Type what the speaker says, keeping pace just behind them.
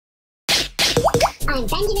I'm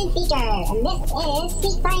Benjamin Beaker, and this is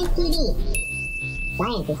Sweet Science TV.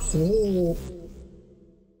 Science is sweet.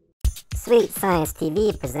 Sweet Science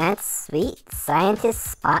TV presents Sweet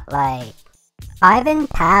Scientist Spotlight. Ivan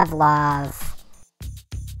Pavlov.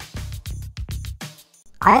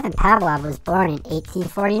 Ivan Pavlov was born in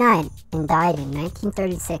 1849 and died in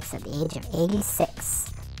 1936 at the age of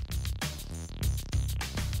 86.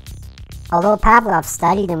 Although Pavlov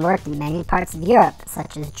studied and worked in many parts of Europe,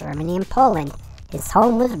 such as Germany and Poland, his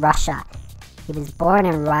home was Russia. He was born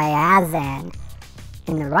in Ryazan,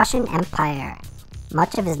 in the Russian Empire.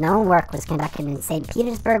 Much of his known work was conducted in St.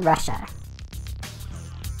 Petersburg, Russia.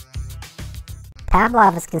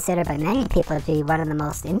 Pavlov is considered by many people to be one of the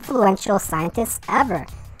most influential scientists ever.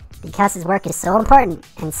 Because his work is so important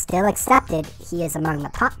and still accepted, he is among the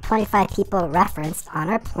top 25 people referenced on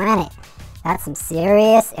our planet. That's some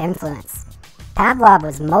serious influence. Pavlov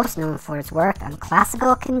was most known for his work on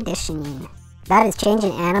classical conditioning. That is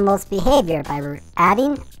changing animals' behavior by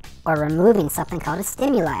adding or removing something called a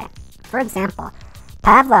stimuli. For example,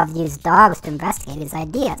 Pavlov used dogs to investigate his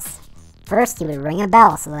ideas. First, he would ring a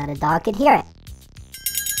bell so that a dog could hear it.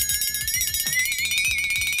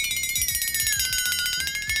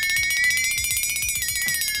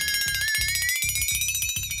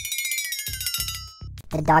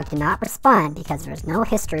 The dog did not respond because there was no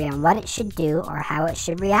history on what it should do or how it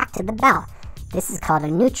should react to the bell. This is called a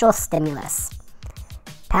neutral stimulus.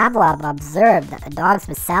 Pavlov observed that the dogs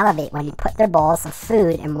would salivate when he put their bowls of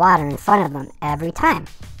food and water in front of them every time.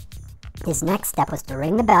 His next step was to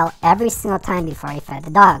ring the bell every single time before he fed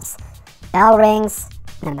the dogs. Bell rings,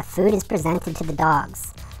 and the food is presented to the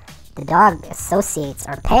dogs. The dog associates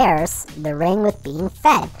or pairs the ring with being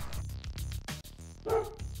fed.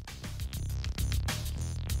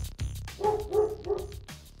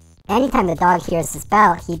 Anytime the dog hears this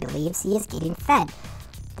bell, he believes he is getting fed.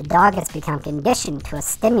 The dog has become conditioned to a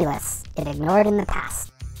stimulus it ignored in the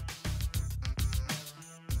past.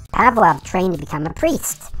 Pavlov trained to become a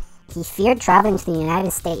priest. He feared traveling to the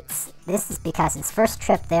United States. This is because his first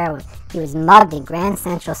trip there, he was mugged in Grand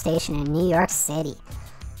Central Station in New York City.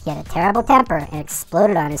 He had a terrible temper and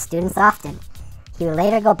exploded on his students often. He would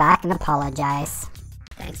later go back and apologize.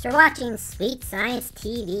 Thanks for watching Sweet Science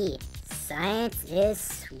TV. Science is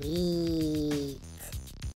sweet.